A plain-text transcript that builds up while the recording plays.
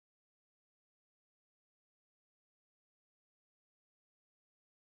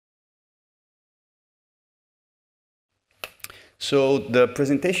So the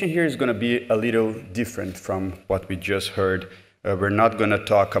presentation here is going to be a little different from what we just heard. We're not going to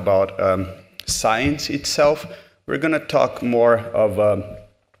talk about science itself. We're going to talk more of a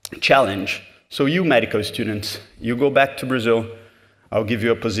challenge. So you medical students, you go back to Brazil. I'll give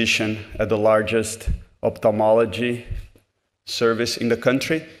you a position at the largest ophthalmology service in the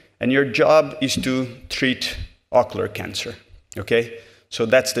country, and your job is to treat ocular cancer, okay? So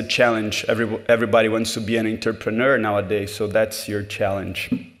that's the challenge. Everybody wants to be an entrepreneur nowadays, so that's your challenge.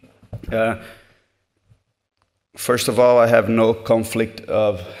 First of all, I have no conflict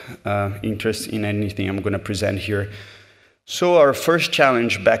of interest in anything I'm going to present here. So our first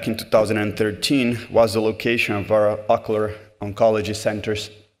challenge back in 2013 was the location of our ocular oncology centers.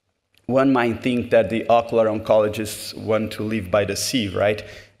 One might think that the ocular oncologists want to live by the sea, right?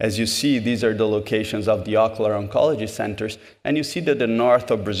 As you see, these are the locations of the ocular oncology centers, and you see that the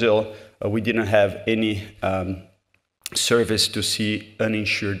north of Brazil, we didn't have any service to see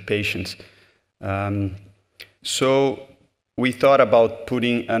uninsured patients. So we thought about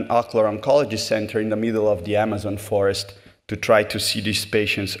putting an ocular oncology center in the middle of the Amazon forest to try to see these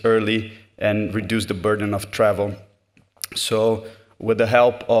patients early and reduce the burden of travel. So with the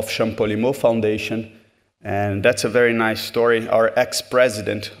help of Champollion Foundation, and that's a very nice story. Our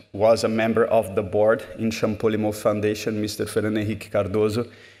ex-president was a member of the board in Champollion Foundation, Mr. Fernando Henrique Cardoso,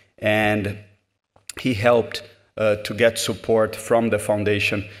 and he helped to get support from the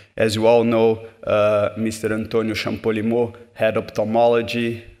foundation. As you all know, Mr. Antonio Champollion had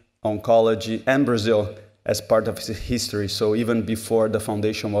ophthalmology, oncology, and Brazil as part of his history. So even before the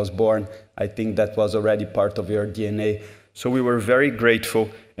foundation was born, I think that was already part of your DNA. So we were very grateful,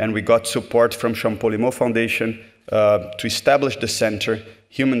 and we got support from Champollion Foundation to establish the center.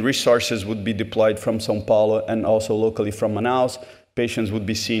 Human resources would be deployed from São Paulo and also locally from Manaus. Patients would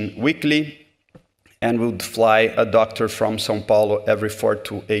be seen weekly, and we would fly a doctor from São Paulo every 4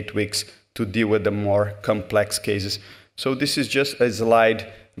 to 8 weeks to deal with the more complex cases. So this is just a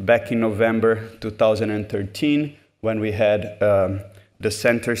slide back in November 2013 when we had the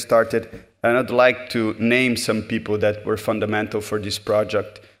center started. And I'd like to name some people that were fundamental for this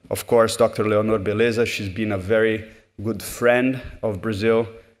project. Of course, Dr. Leonor Beleza, she's been a very good friend of Brazil,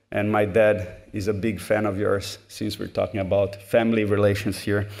 and my dad is a big fan of yours, since we're talking about family relations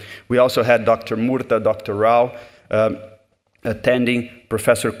here. We also had Dr. Murta, Dr. Rao attending.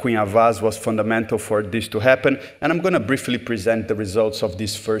 Professor Cunha Vaz was fundamental for this to happen, and I'm going to briefly present the results of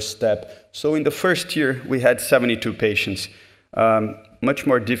this first step. So in the first year, we had 72 patients. Much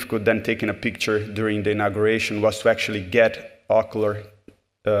more difficult than taking a picture during the inauguration was to actually get ocular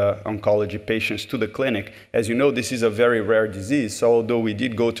oncology patients to the clinic. As you know, this is a very rare disease, so although we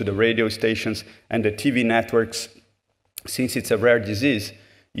did go to the radio stations and the TV networks, since it's a rare disease,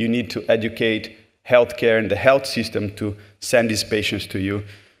 you need to educate healthcare and the health system to send these patients to you.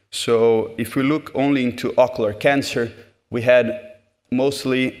 So if we look only into ocular cancer, we had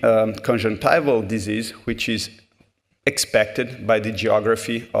mostly conjunctival disease, which is expected by the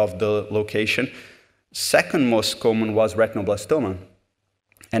geography of the location. Second most common was retinoblastoma,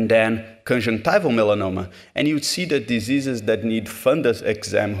 and then conjunctival melanoma. And you see that diseases that need fundus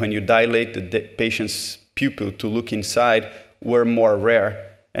exam, when you dilate the patient's pupil to look inside, were more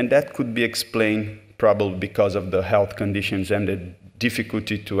rare. And that could be explained probably because of the health conditions and the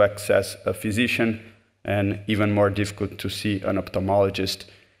difficulty to access a physician, and even more difficult to see an ophthalmologist.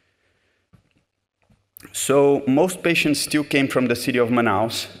 So most patients still came from the city of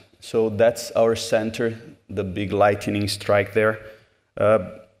Manaus. So that's our center, the big lightning strike there.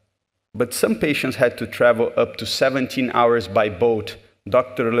 But some patients had to travel up to 17 hours by boat.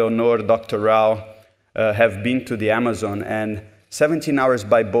 Dr. Leonor, Dr. Rao have been to the Amazon, and 17 hours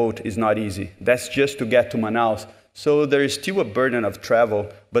by boat is not easy. That's just to get to Manaus. So there is still a burden of travel,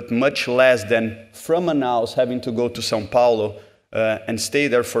 but much less than from Manaus having to go to São Paulo and stay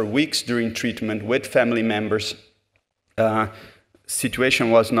there for weeks during treatment with family members. Situation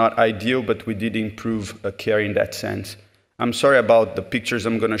was not ideal, but we did improve care in that sense. I'm sorry about the pictures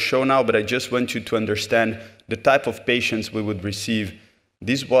I'm going to show now, but I just want you to understand the type of patients we would receive.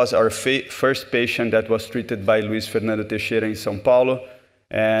 This was our first patient that was treated by Luis Fernando Teixeira in São Paulo,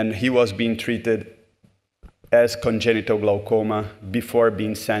 and he was being treated as congenital glaucoma before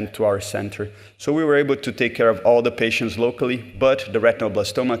being sent to our center. So we were able to take care of all the patients locally, but the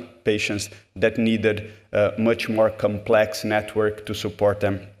retinoblastoma patients that needed a much more complex network to support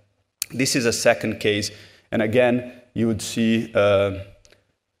them. This is a second case, and again, you would see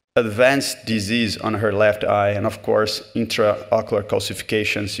advanced disease on her left eye, and of course, intraocular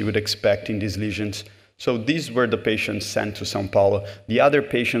calcifications you would expect in these lesions. So these were the patients sent to São Paulo. The other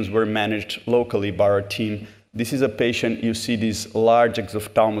patients were managed locally by our team. This is a patient, you see these large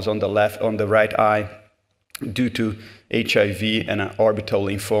exophthalmos on the left, on the right eye, due to HIV and an orbital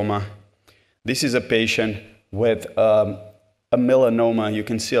lymphoma. This is a patient with a melanoma. You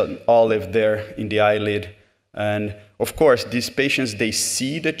can see an olive there in the eyelid. And of course, these patients, they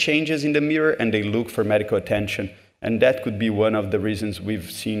see the changes in the mirror and they look for medical attention. And that could be one of the reasons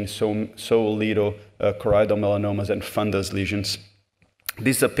we've seen so little choroidal melanomas and fundus lesions.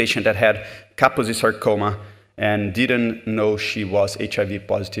 This is a patient that had Kaposi sarcoma and didn't know she was HIV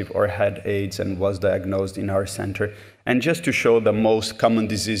positive or had AIDS and was diagnosed in our center. And just to show the most common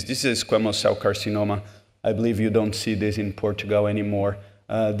disease, this is squamous cell carcinoma. I believe you don't see this in Portugal anymore.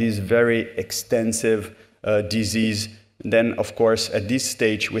 This very extensive disease. Then, of course, at this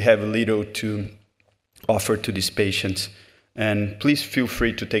stage, we have little to offer to these patients. And please feel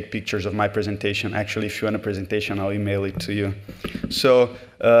free to take pictures of my presentation. Actually, if you want a presentation, I'll email it to you. So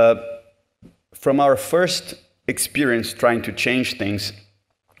from our first experience trying to change things,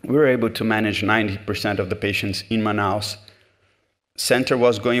 we were able to manage 90% of the patients in Manaus. Center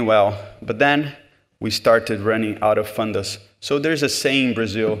was going well, but then we started running out of fundus. So there's a saying in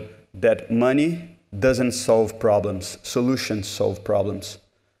Brazil that money doesn't solve problems, solutions solve problems.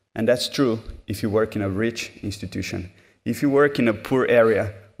 And that's true if you work in a rich institution. If you work in a poor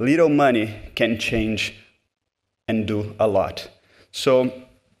area, little money can change and do a lot. So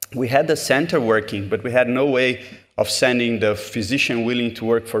we had the center working, but we had no way of sending the physician willing to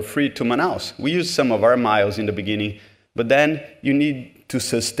work for free to Manaus. We used some of our miles in the beginning, but then you need to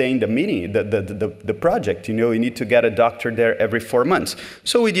sustain the meeting, the project. You know, you need to get a doctor there every 4 months.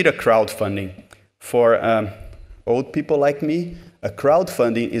 So we did a crowdfunding. For old people like me, a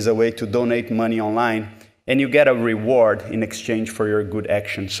crowdfunding is a way to donate money online, and you get a reward in exchange for your good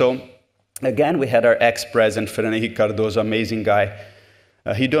action. So again, we had our ex-president, Fernando Henrique Cardoso, amazing guy.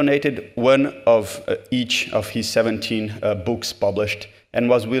 He donated one of each of his 17 books published and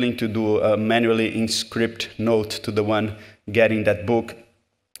was willing to do a manually inscript note to the one getting that book.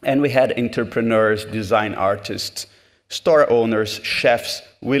 And we had entrepreneurs, design artists, store owners, chefs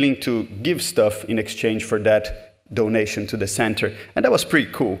willing to give stuff in exchange for that donation to the center. And that was pretty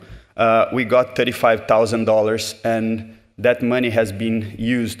cool. We got $35,000, and that money has been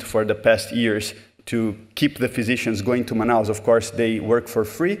used for the past years to keep the physicians going to Manaus. Of course, they work for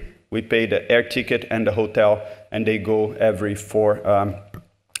free. We pay the air ticket and the hotel, and they go every 4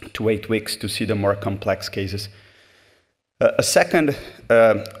 to 8 weeks to see the more complex cases. A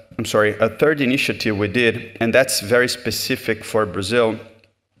third initiative we did, and that's very specific for Brazil,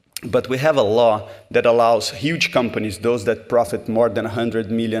 but we have a law that allows huge companies, those that profit more than 100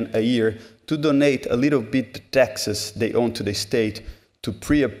 million a year, to donate a little bit the taxes they own to the state to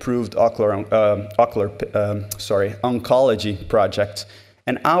pre-approved oncology projects.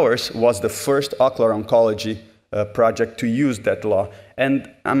 And ours was the first ocular oncology project to use that law. And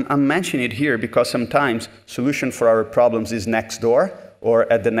I'm mentioning it here because sometimes solution for our problems is next door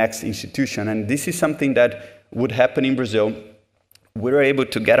or at the next institution. And this is something that would happen in Brazil. We were able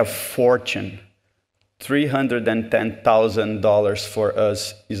to get a fortune. $310,000 for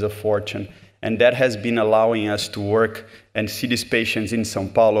us is a fortune. And that has been allowing us to work and see these patients in São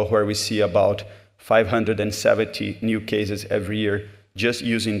Paulo, where we see about 570 new cases every year, just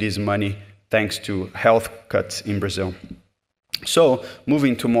using this money thanks to health cuts in Brazil. So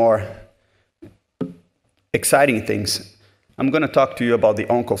moving to more exciting things, I'm going to talk to you about the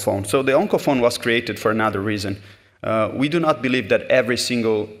Oncophone. So the Oncophone was created for another reason. We do not believe that every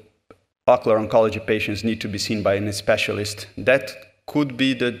single ocular oncology patients need to be seen by a specialist. That could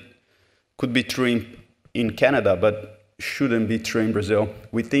be true in Canada, but shouldn't be true in Brazil.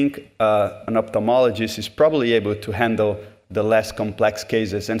 We think an ophthalmologist is probably able to handle the less complex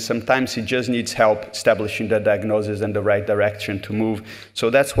cases, and sometimes he just needs help establishing the diagnosis and the right direction to move. So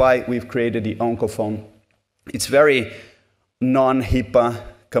that's why we've created the Oncophone. It's very non-HIPAA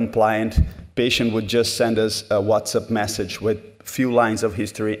compliant. Patient would just send us a WhatsApp message with a few lines of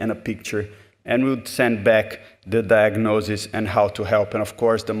history and a picture, and we would send back the diagnosis and how to help. And of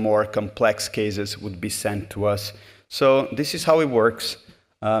course, the more complex cases would be sent to us. So this is how it works.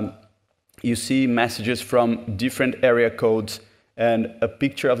 You see messages from different area codes and a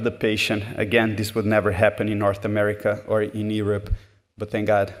picture of the patient. Again, this would never happen in North America or in Europe, but thank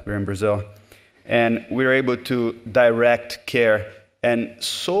God we're in Brazil. And we're able to direct care and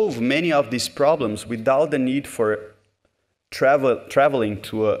solve many of these problems without the need for traveling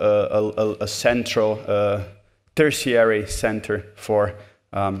to a central tertiary center for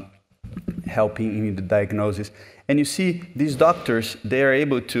helping in the diagnosis. And you see, these doctors, they are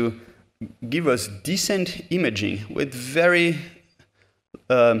able to give us decent imaging with very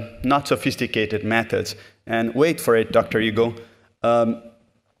not sophisticated methods. And wait for it, Dr. Eagle.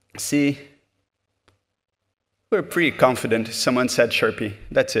 See, we're pretty confident. Someone said Sharpie.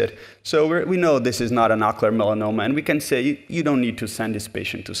 That's it. So we know this is not an ocular melanoma, and we can say you don't need to send this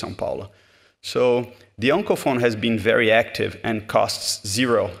patient to São Paulo. So the Oncophone has been very active and costs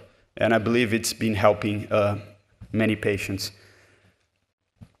zero, and I believe it's been helping many patients.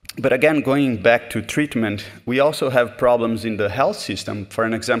 But again, going back to treatment, we also have problems in the health system. For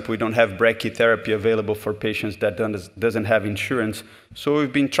an example, we don't have brachytherapy available for patients that doesn't have insurance. So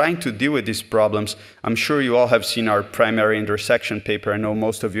we've been trying to deal with these problems. I'm sure you all have seen our primary intersection paper. I know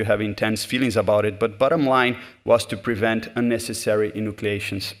most of you have intense feelings about it, but bottom line was to prevent unnecessary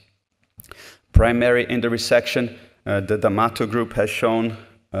enucleations. Primary endoresection, the D'Amato group has shown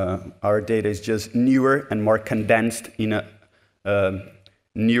our data is just newer and more condensed in a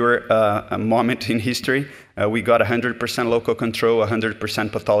newer moment in history. We got 100% local control,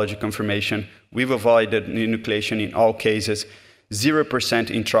 100% pathology confirmation. We've avoided enucleation in all cases, 0%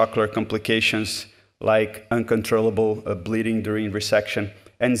 intraocular complications like uncontrollable bleeding during resection,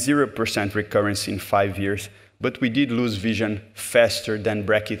 and 0% recurrence in 5 years. But we did lose vision faster than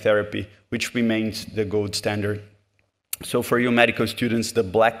brachytherapy, which remains the gold standard. So for you medical students, the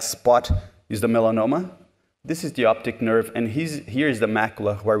black spot is the melanoma. This is the optic nerve, and here is the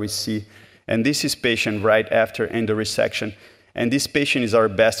macula where we see. And this is patient right after endoresection. And this patient is our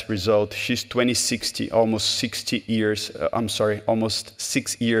best result. She's 20/60, almost 60 years, almost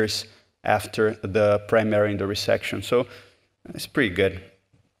 6 years after the primary endoresection. So it's pretty good.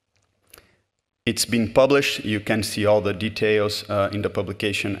 It's been published. You can see all the details in the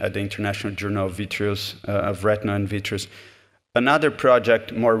publication at the International Journal of Vitreous, of Retina and Vitreous. Another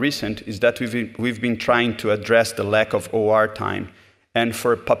project, more recent, is that we've been trying to address the lack of OR time. And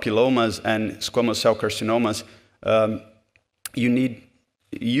for papillomas and squamous cell carcinomas, you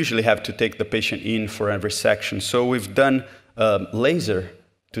usually have to take the patient in for a resection. So we've done laser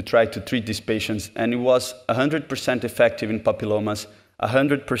to try to treat these patients, and it was 100% effective in papillomas,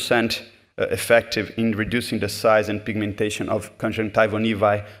 100% effective in reducing the size and pigmentation of conjunctival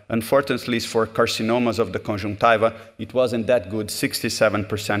nevi. Unfortunately, for carcinomas of the conjunctiva, it wasn't that good,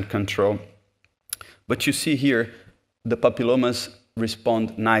 67% control. But you see here, the papillomas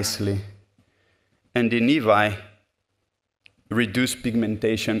respond nicely. And the nevi reduce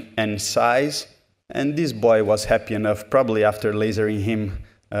pigmentation and size. And this boy was happy enough, probably after lasering him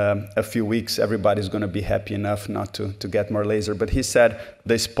a few weeks, everybody's going to be happy enough not to get more laser. But he said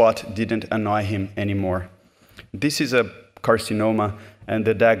the spot didn't annoy him anymore. This is a carcinoma, and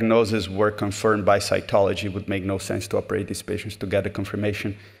the diagnoses were confirmed by cytology. It would make no sense to operate these patients to get a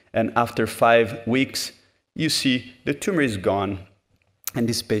confirmation. And after 5 weeks, you see the tumor is gone, and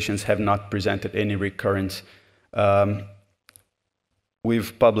these patients have not presented any recurrence.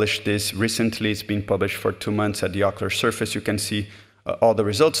 We've published this recently. It's been published for 2 months at the Ocular Surface. You can see all the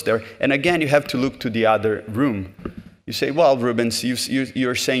results there. And again, you have to look to the other room. You say, well, Rubens,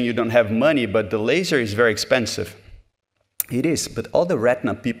 you're saying you don't have money, but the laser is very expensive. It is, but all the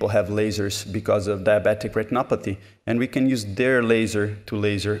retina people have lasers because of diabetic retinopathy, and we can use their laser to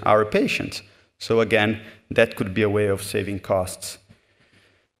laser our patients. So again, that could be a way of saving costs.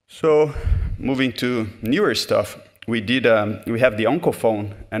 So moving to newer stuff, we have the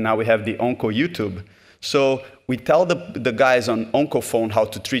Oncophone, and now we have the Onco YouTube. So we tell the guys on Oncophone how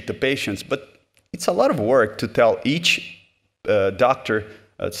to treat the patients, but it's a lot of work to tell each doctor,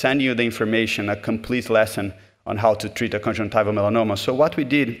 send you the information, a complete lesson on how to treat a conjunctival melanoma. So what we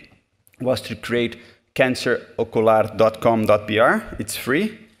did was to create cancerocular.com.br. It's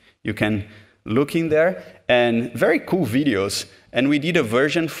free. You can look in there, and very cool videos. And we did a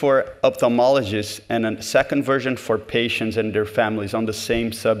version for ophthalmologists and a second version for patients and their families on the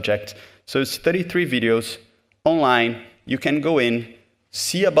same subject. So it's 33 videos online. You can go in,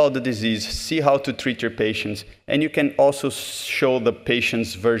 see about the disease, see how to treat your patients, and you can also show the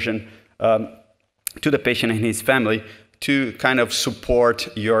patient's version to the patient and his family to kind of support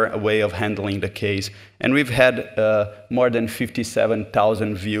your way of handling the case. And we've had more than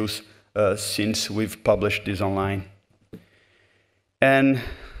 57,000 views since we've published this online. And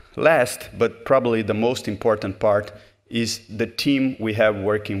last, but probably the most important part, is the team we have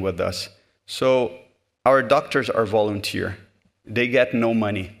working with us. So our doctors are volunteer. They get no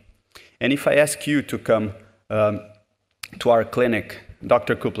money. And if I ask you to come to our clinic,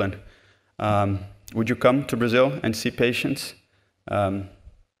 Dr. Copeland, would you come to Brazil and see patients?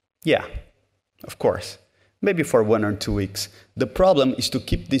 Yeah, of course. Maybe for 1 or 2 weeks. The problem is to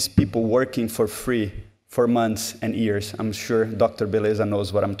keep these people working for free for months and years. I'm sure Dr. Beleza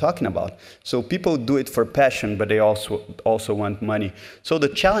knows what I'm talking about. So people do it for passion, but they also want money. So the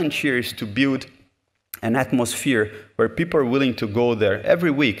challenge here is to build an atmosphere where people are willing to go there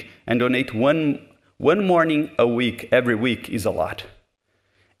every week and donate one morning a week, every week, is a lot.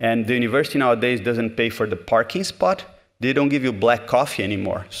 And the university nowadays doesn't pay for the parking spot. They don't give you black coffee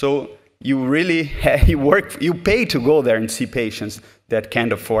anymore. So you really you pay to go there and see patients that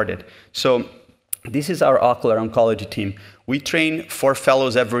can't afford it. So this is our ocular oncology team. We train 4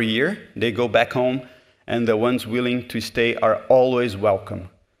 fellows every year. They go back home, and the ones willing to stay are always welcome.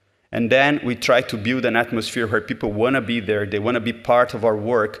 And then we try to build an atmosphere where people want to be there. They want to be part of our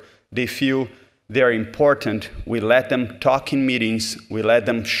work. They feel they're important. We let them talk in meetings. We let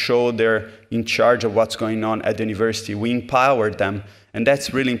them show they're in charge of what's going on at the university. We empower them. And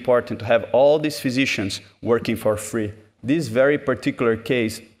that's really important, to have all these physicians working for free. This very particular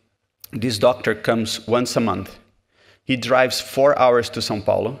case, this doctor comes once a month. He drives 4 hours to São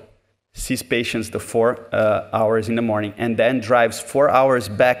Paulo, sees patients the 4 hours in the morning, and then drives 4 hours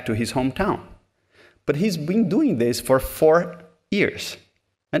back to his hometown. But he's been doing this for 4 years.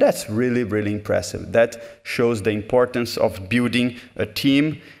 And that's really, really impressive. That shows the importance of building a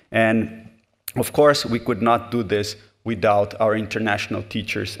team. And of course, we could not do this without our international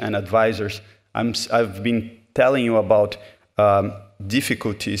teachers and advisors. I've been telling you about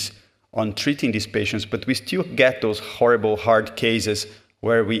difficulties on treating these patients, but we still get those horrible, hard cases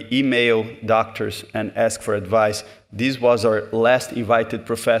where we email doctors and ask for advice. This was our last invited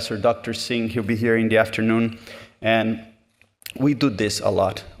professor, Dr. Singh. He'll be here in the afternoon. And we do this a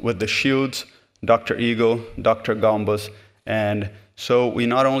lot with the Shields, Dr. Eagle, Dr. Gambas. And so we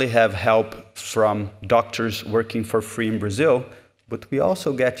not only have help from doctors working for free in Brazil, but we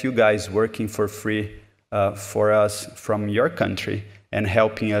also get you guys working for free for us from your country and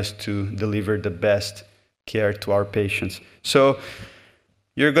helping us to deliver the best care to our patients. So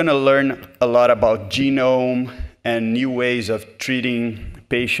you're going to learn a lot about genome and new ways of treating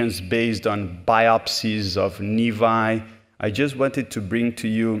patients based on biopsies of nevi. I just wanted to bring to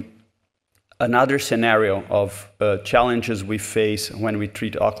you another scenario of challenges we face when we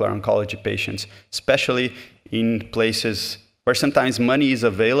treat ocular oncology patients, especially in places where sometimes money is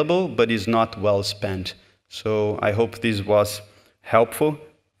available but is not well spent. So I hope this was helpful.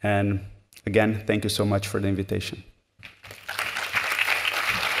 And again, thank you so much for the invitation.